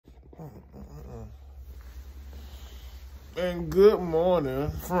And good morning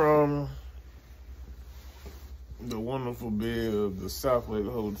from the wonderful bed of the South Lake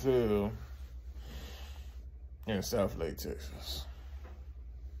Hotel in South Lake, Texas.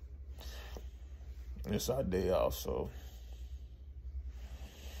 It's our day off, so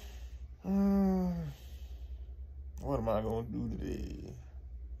what am I gonna do today?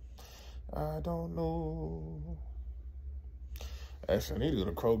 I don't know. Actually, I need to go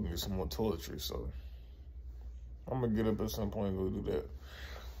to Kroger and get some more toiletry, so I'm gonna get up at some point and go do that.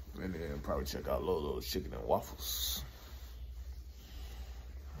 And then probably check out Lolo's Chicken and Waffles.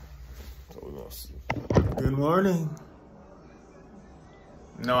 So we're gonna see. Good morning.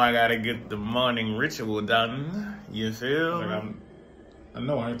 No, I gotta get the morning ritual done. You feel? Like I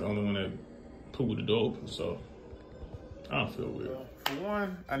know I ain't the only one that pooped with the door open, so I don't feel weird. For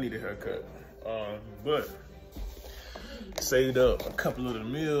one, I need a haircut. But saved up a couple of the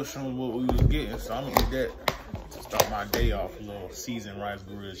meals from what we was getting, so I'm gonna eat that to start my day off. A little seasoned rice,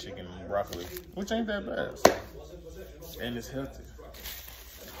 grilled chicken, and broccoli, which ain't that bad. So. And it's healthy.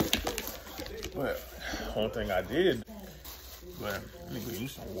 But one thing I did, but I need to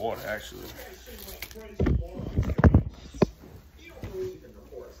use some water actually.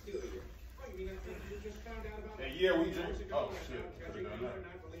 Yeah, we drink. Oh shit. Do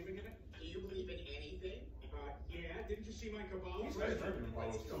you believe in anything? Yeah, didn't you see my cabal? He's drinking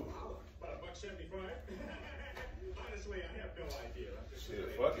Cabalas too. About $1.75? Honestly, I have no idea.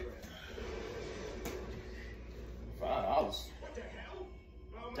 Shit, fuck it. $5. What the hell?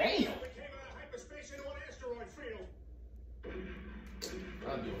 Damn. We came out of hyperspace into an asteroid field.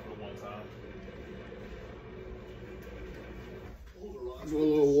 I'll do it for one time. Do a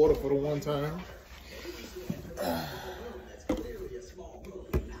little water for the one time.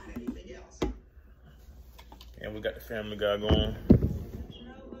 And we got the Family Guy going.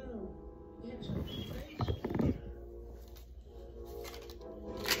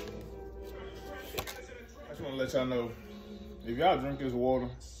 I just want to let y'all know, if y'all drink this water,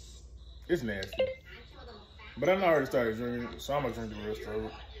 it's nasty. But I already started drinking it, so I'm going to drink the rest of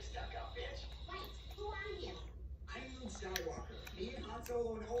it.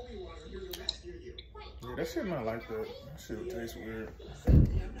 Yeah, that shit not like that. That shit will taste weird.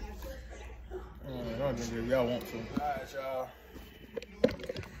 Y'all drink it if y'all want to. Alright, y'all.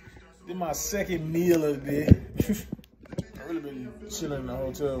 This is my second meal of the day. I've really been chilling in the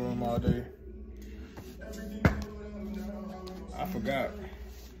hotel room all day. I forgot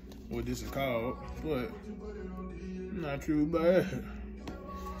what this is called, but not too bad.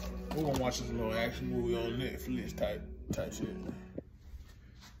 We're gonna watch this little action movie on Netflix type shit.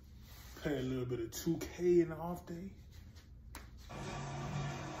 Play a little bit of 2K in the off day.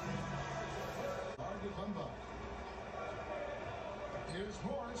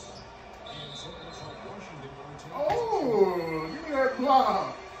 Oh, give me that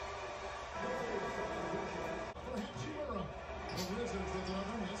block.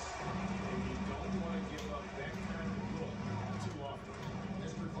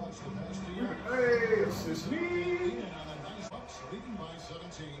 Hey, it's me. Leading by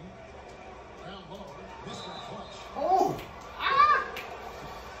 17. Down low, Mr. Clutch. Oh! Ah!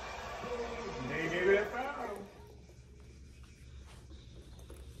 They gave it a foul.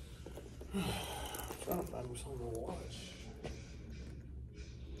 Trying to find me something to watch.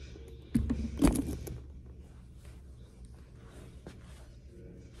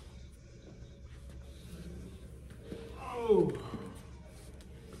 Oh!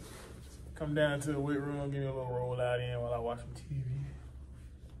 Come down to the weight room, give me a little roll out in while I watch some TV.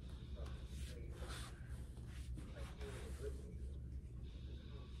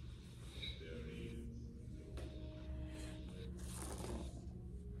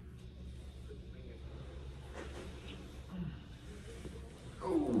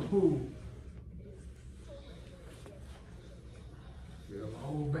 Oh! Get my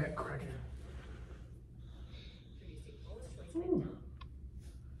whole back cracking. Ooh.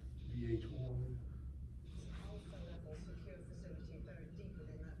 VH1.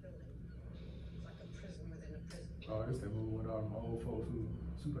 Oh, this that movie with all them old folks who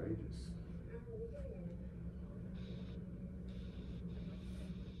super agents.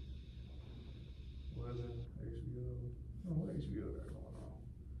 Was it HBO? No, what HBO got going on?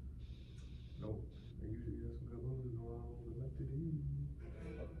 Nope. They usually have some good movies going on with Limited E.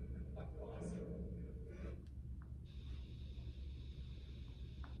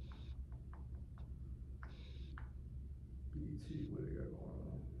 BT, what they got going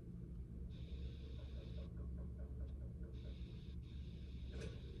on?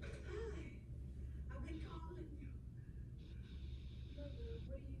 I've been calling you. Mother,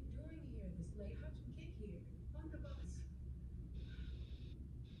 what are you doing here this late? How'd you get here? On the bus.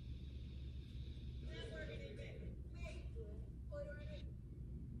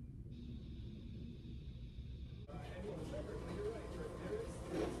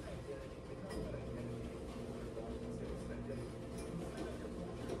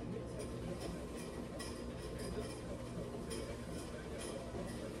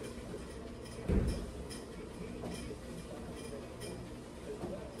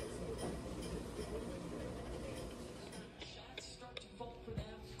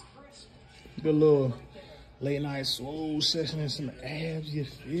 Good little late night swole session and some abs, you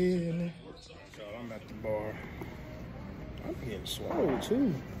feel me? So I'm at the bar. I'm getting swole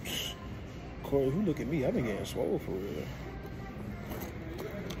too. Corey, who look at me? I've been getting swole for real.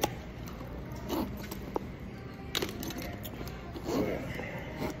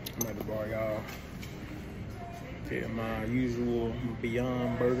 I'm at the bar, y'all. Getting my usual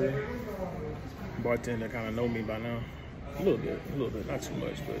Beyond Burger. Bartender kind of know me by now. A little bit, not too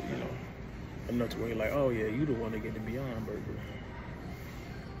much, but you know, enough to where you're like, oh yeah, you the one to get the Beyond Burger.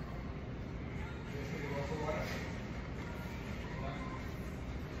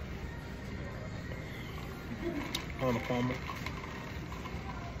 On the Palmer.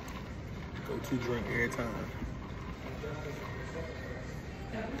 Go to drink every time.